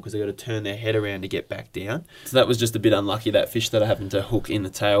struggle because they've got to turn their head around to get back down. So that was just a bit unlucky, that fish that I happened to hook in the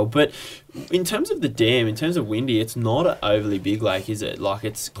tail. But in terms of the dam, in terms of Windy, it's not an overly big lake, is it? Like,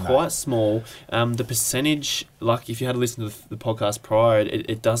 it's quite small. The percentage, like if you had to listen to the podcast prior,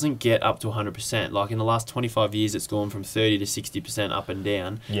 it doesn't get up to 100%. Like in the last 25 years, it's gone from 30 to 60% up and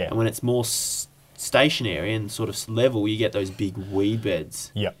down. Yeah. And when it's more stationary and sort of level, you get those big weed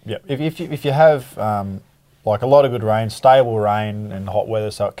beds. Yep. If you have like a lot of good rain, stable rain and hot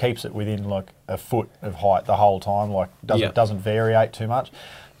weather, so it keeps it within like a foot of height the whole time, like doesn't variate too much.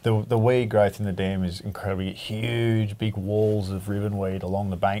 The weed growth in the dam is incredibly huge, big walls of ribbon weed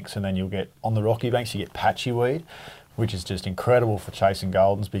along the banks, and then you'll get on the rocky banks you get patchy weed, which is just incredible for chasing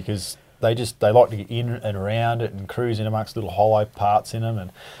goldens because they like to get in and around it and cruise in amongst little hollow parts in them,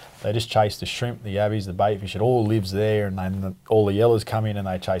 and they just chase the shrimp, the yabbies, the bait fish. It all lives there, and then all the yellows come in and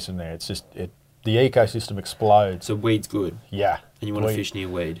they chase them there. It's just the ecosystem explodes. So weed's good. Yeah. And you want to fish near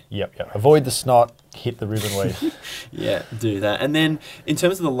weed. Yep. Avoid the snot, hit the ribbon weed. Yeah, do that. And then in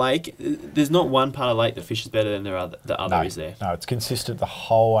terms of the lake, there's not one part of the lake that fishes better than the other, is there? No, it's consistent the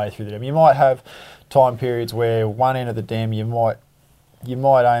whole way through the dam. You might have time periods where one end of the dam you might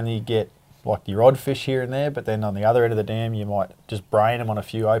only get like your odd fish here and there, but then on the other end of the dam you might just brain them on a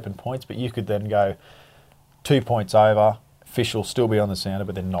few open points, but you could then go 2 points over, fish will still be on the sounder,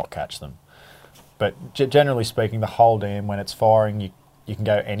 but then not catch them. But generally speaking, the whole dam, when it's firing, you can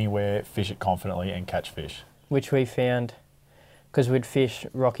go anywhere, fish it confidently and catch fish. Which we found, because we'd fish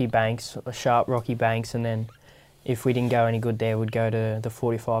rocky banks, sharp rocky banks, and then if we didn't go any good there, we'd go to the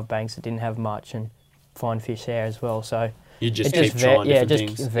 45 banks that didn't have much and find fish there as well. So you just keep trying different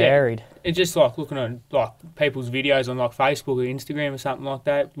things. Just varied. Yeah, it's just like looking on like people's videos on like Facebook or Instagram or something like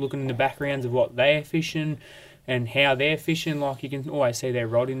that, looking in the backgrounds of what they're fishing and how they're fishing. Like you can always see their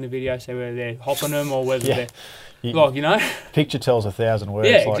rod in the video, so whether they're hopping them or whether they're like, you know. Picture tells 1,000 words.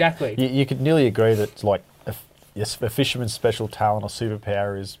 Yeah, like, exactly. You could nearly agree that it's like a fisherman's special talent or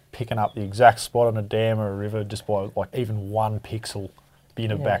superpower is picking up the exact spot on a dam or a river just by like even 1 pixel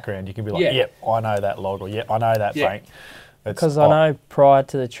in a background. You can be like, yep, I know that log, or yep, I know that bank. Because I know prior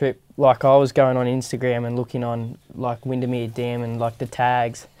to the trip, like I was going on Instagram and looking on like Windamere Dam and like the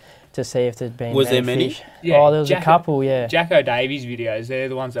tags to see if there'd been many fish. Yeah, oh, there was a couple, Jacko Davies videos, they're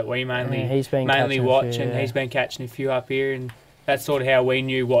the ones that we mainly watch, and he's been catching a few up here, and that's sort of how we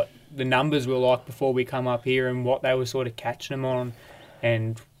knew what the numbers were like before we come up here and what they were sort of catching them on,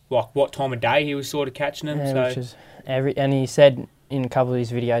 and like what time of day he was sort of catching them. Yeah, so which is and he said in a couple of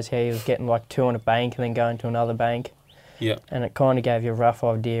his videos how he was getting like 2 on a bank and then going to another bank. Yeah. And it kind of gave you a rough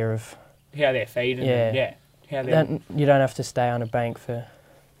idea of how they're feeding. How they're... You don't have to stay on a bank for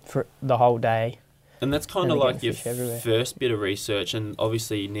the whole day. And that's kind of like your first bit of research, and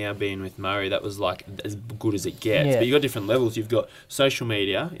obviously now being with Murray, that was like as good as it gets. Yeah. But you've got different levels. You've got social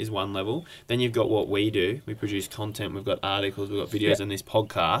media is one level. Then you've got what we do. We produce content. We've got articles. We've got videos on this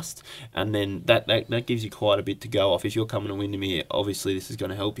podcast. And then that gives you quite a bit to go off. If you're coming to Windamere, obviously this is going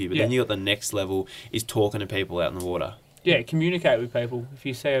to help you. But then you've got the next level is talking to people out in the water. Yeah, communicate with people. If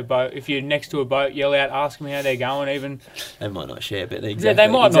you see a boat, if you're next to a boat, yell out, ask them how they're going. Even they might not share, but they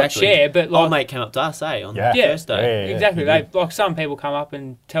might not share. But like, old mate came up to us, on the first day. Yeah, exactly. Like some people come up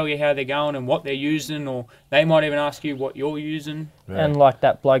and tell you how they're going and what they're using, or they might even ask you what you're using. Yeah. And like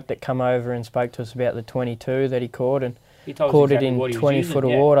that bloke that come over and spoke to us about the 22 that he caught, and he told caught exactly it in 20 foot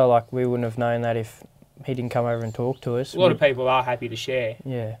of water. Like we wouldn't have known that if he didn't come over and talk to us. A lot of people are happy to share,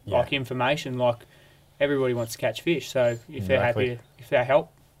 like information. Like everybody wants to catch fish, so if they're happy, if they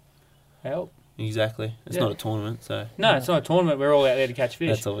help. Exactly. It's not a tournament, so... No, it's not a tournament. We're all out there to catch fish.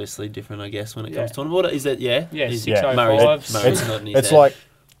 That's obviously different, I guess, when it comes to tournament. What is it, Yeah, 605s. Murray's nodding his It's head. like,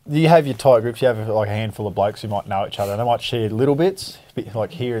 you have your tight groups, you have like a handful of blokes who might know each other, and they might share little bits,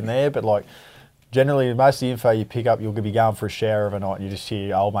 like here and there, but like, generally, most of the info you pick up, you'll be going for a shower of a night, and you just hear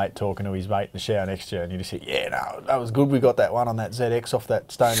your old mate talking to his mate in the shower next to you, and you just hear, that was good, we got that one on that ZX off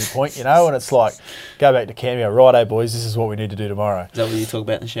that Stony Point, and it's like, go back to camp, you go, righto boys, this is what we need to do tomorrow. Is that what you talk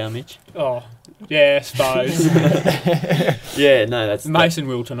about in the shower, Mitch? Oh, yeah, I suppose. Yeah, no, that's... Mason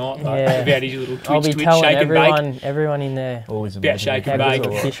will tonight, though, about his little I'll be twitch, telling shake and bake. everyone in there All his about shake and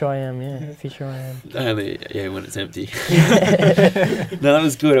bake. Fish I am, fish I am. Only, when it's empty. No, that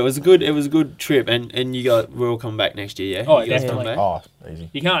was good. It was a good trip, and you guys, we're all coming back next year, yeah? Oh, you guys come definitely. back? Oh, easy.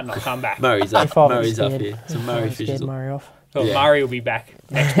 You can't not come back. Murray's up. Murray's up here. So Murray fishes. Murray off. Well, Murray will be back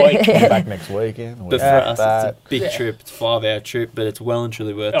next week. Back next weekend. But for us, it's a big trip. It's a 5-hour trip, but it's well and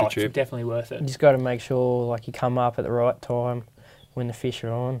truly worth the trip. It's definitely worth it. You just got to make sure like you come up at the right time, when the fish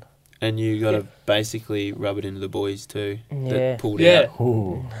are on. And you got to basically rub it into the boys too. Yeah. That pulled Yeah. out.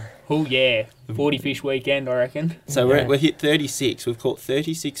 Ooh. Oh, yeah. 40 fish weekend, I reckon. So Yeah. we're hit 36. We've caught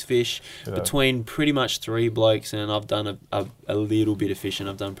 36 fish Yeah. between pretty much 3 blokes, and I've done a little bit of fishing.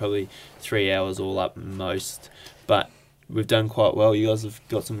 I've done probably 3 hours all up most, but we've done quite well. You guys have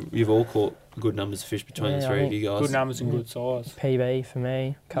got you've all caught good numbers of fish between the Yeah, I three of think you guys. Good numbers and good size. PB for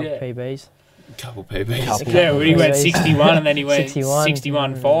me, couple Yeah. PBs. Couple PBs. Couple. Yeah, well, he went PBs. 61 and then he went 61.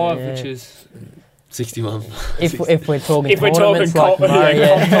 61.5, Yeah. which is 61. If we're talking if we're talking tournaments like Murray,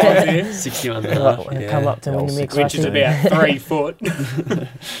 comp times here, 61 and a half. Well, Yeah. come up to Yeah, Windamere six, which is Classic. about 3 foot.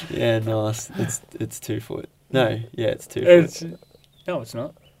 Yeah, nice. It's 2 foot. No, yeah, it's 2 It's, foot. no, it's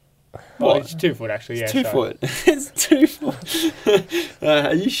not. What? Oh, it's 2 foot actually. It's Yeah, 2 sorry. foot. It's 2 foot.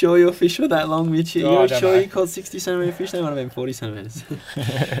 Are you sure your fish were that long, Mitchy? Oh, I You're don't sure know. you caught 60 centimetre fish? They might have been 40 centimetres.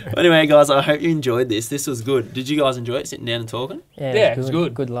 Anyway, guys, I hope you enjoyed this. This was good. Did you guys enjoy it, sitting down and talking? Yeah, Yeah, it's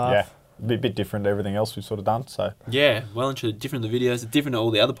good. Good laugh. Yeah. Bit different to everything else we've sort of done. So Yeah, well and truly different to the videos, different to all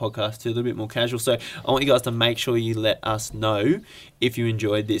the other podcasts too, a little bit more casual. So I want you guys to make sure you let us know if you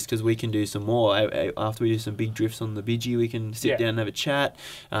enjoyed this, because we can do some more. After we do some big drifts on the Bidgie, we can sit Yeah. down and have a chat.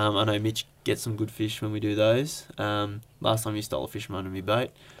 I know Mitch gets some good fish when we do those. Last time you stole a fish from under my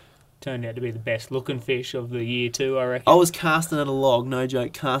boat. Turned out to be the best looking fish of the year too, I reckon. I was casting at a log, no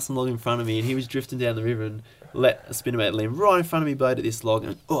joke, casting a log in front of me, and he was drifting down the river and let a spinnerbait land right in front of me boat at this log,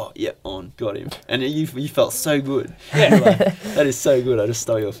 and on, got him. And you felt so good. Yeah. Like, that is so good, I just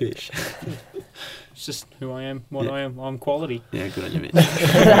stole your fish. It's just who I am, what Yeah. I am. I'm quality. Yeah, good on you, Mitch.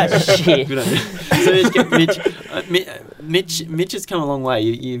 That's shit. Good on you. So Mitch has come a long way.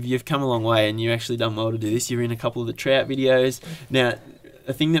 You've come a long way, and you've actually done well to do this. You're in a couple of the trout videos. Now,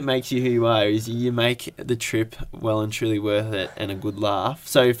 the thing that makes you who you are is you make the trip well and truly worth it and a good laugh.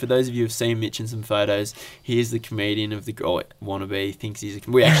 So for those of you who've seen Mitch in some photos, here's the comedian of the wannabe, thinks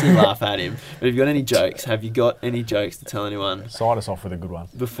we actually laugh at him. But have you got any jokes? Have you got any jokes to tell anyone sign us off with a good one.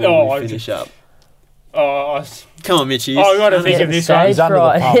 before we finish up? Oh, Come on, Mitchy. I got to think Yeah, of this stage one. He's under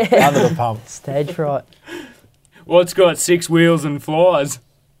fright. the pump. Under the pump. Stage fright. What's got 6 wheels and flies?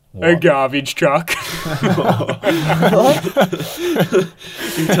 A What? He garbage truck.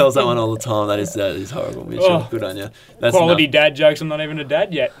 tells that one all the time. That is horrible, Mitch. Oh. Good on you. That's Quality enough. dad jokes. I'm not even a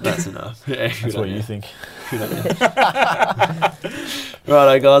dad yet. That's enough. Yeah, That's good what on you you. think.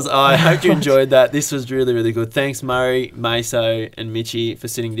 Righto, guys. I hope you enjoyed that. This was really, really good. Thanks, Murray, Meso, and Mitchy for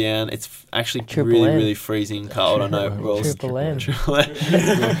sitting down. It's actually Triple really, M. really freezing cold. I know. We're all, Triple M.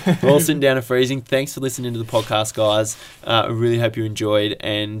 we're all sitting down and freezing. Thanks for listening to the podcast, guys. I really hope you enjoyed.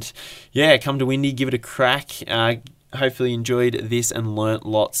 And yeah, come to Windy, give it a crack. Hopefully you enjoyed this and learnt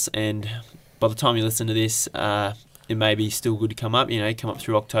lots. And by the time you listen to this, it may be still good to come up, come up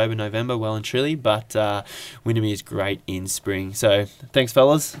through October, November, well and truly, but Windamere is great in spring. So thanks,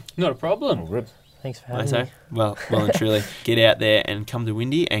 fellas. Not a problem. All good. Thanks for having So, me. well and truly, get out there and come to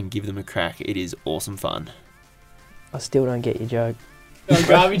Windy and give them a crack. It is awesome fun. I still don't get your joke. A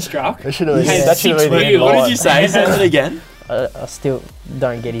garbage truck. That should have been, Has that should have 6 been the end wheels. What did line. you say? Say it again. I still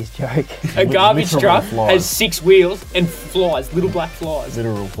don't get his joke. A garbage Literal truck flies. has 6 wheels and flies, little black flies.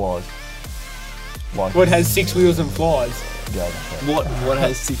 Literal flies. Like What has 6 wheels and flies? garbage truck. What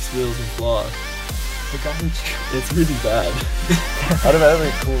has 6 wheels and flies? A garbage truck. It's really bad. I don't know, that'd be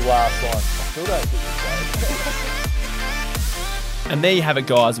a cool last line. I still don't think it's And there you have it,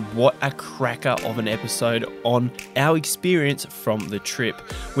 guys. What a cracker of an episode on our experience from the trip.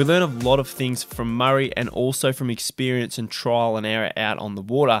 We learned a lot of things from Murray and also from experience and trial and error out on the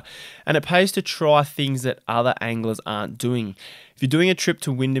water. And it pays to try things that other anglers aren't doing. If you're doing a trip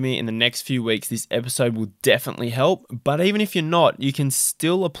to Windamere in the next few weeks, this episode will definitely help. But even if you're not, you can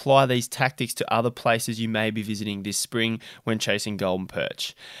still apply these tactics to other places you may be visiting this spring when chasing golden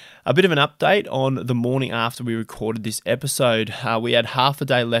perch. A bit of an update on the morning after we recorded this episode. We had half a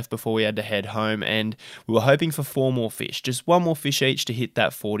day left before we had to head home, and we were hoping for 4 more fish, just 1 more fish each to hit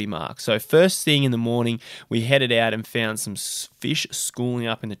that 40 mark. So first thing in the morning, we headed out and found some fish schooling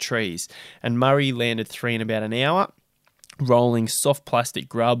up in the trees. And Murray landed 3 in about an hour, rolling soft plastic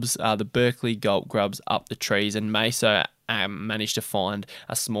grubs, the Berkeley gulp grubs up the trees, and Meso managed to find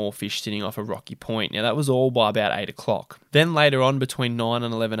a small fish sitting off a rocky point. Now that was all by about 8 o'clock. Then later on, between 9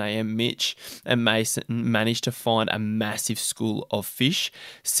 and 11 a.m, Mitch and Mason managed to find a massive school of fish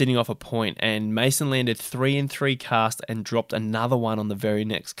sitting off a point, and Mason landed 3 in 3 casts and dropped another one on the very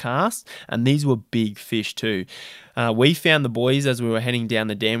next cast, and these were big fish too. We found the boys as we were heading down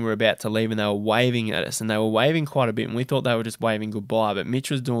the dam. We were about to leave, and they were waving at us, and they were waving quite a bit, and we thought they were just waving goodbye, but Mitch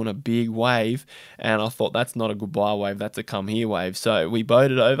was doing a big wave, and I thought, that's not a goodbye wave, that's a come here wave. So we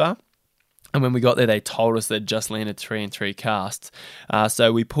boated over, And when we got there, they told us they'd just landed 3 and 3 casts.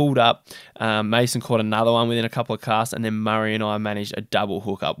 So we pulled up. Mason caught another one within a couple of casts, and then Murray and I managed a double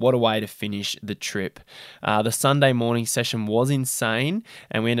hookup. What a way to finish the trip. The Sunday morning session was insane,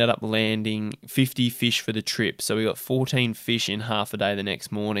 and we ended up landing 50 fish for the trip. So we got 14 fish in half a day the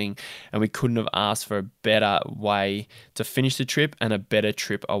next morning, and we couldn't have asked for a better way to finish the trip and a better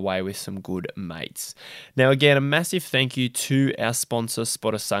trip away with some good mates. Now, again, a massive thank you to our sponsor,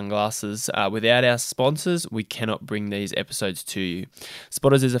 Spotter Sunglasses. Without our sponsors, we cannot bring these episodes to you.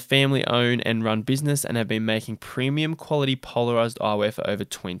 Spotters is a family-owned and run business and have been making premium quality polarized eyewear for over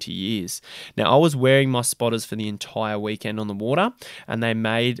 20 years. Now, I was wearing my Spotters for the entire weekend on the water, and they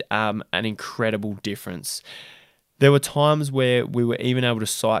made an incredible difference. There were times where we were even able to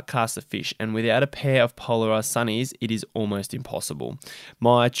sight cast the fish, and without a pair of polarized sunnies, it is almost impossible.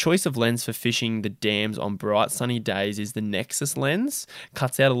 My choice of lens for fishing the dams on bright sunny days is the Nexus lens.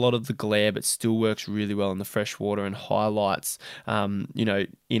 Cuts out a lot of the glare, but still works really well in the freshwater and highlights, in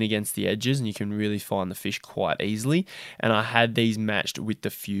against the edges, and you can really find the fish quite easily. And I had these matched with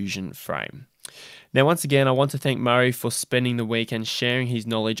the Fusion frame. Now, once again, I want to thank Murray for spending the weekend sharing his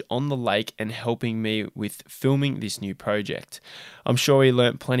knowledge on the lake and helping me with filming this new project. I'm sure he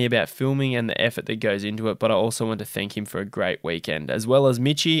learnt plenty about filming and the effort that goes into it, but I also want to thank him for a great weekend, as well as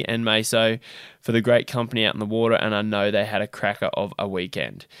Mitchie and Meso for the great company out in the water, and I know they had a cracker of a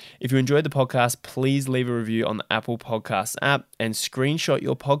weekend. If you enjoyed the podcast, please leave a review on the Apple Podcasts app and screenshot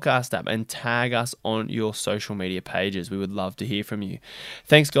your podcast app and tag us on your social media pages. We would love to hear from you.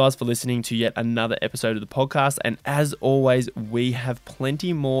 Thanks, guys, for listening to yet another episode of the podcast, and as always, we have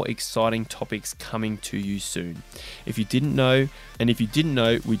plenty more exciting topics coming to you soon. If you didn't know,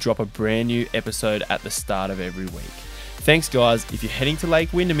 we drop a brand new episode at the start of every week. Thanks, guys. If you're heading to Lake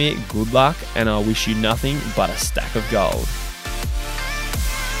Windamere, good luck, and I wish you nothing but a stack of gold.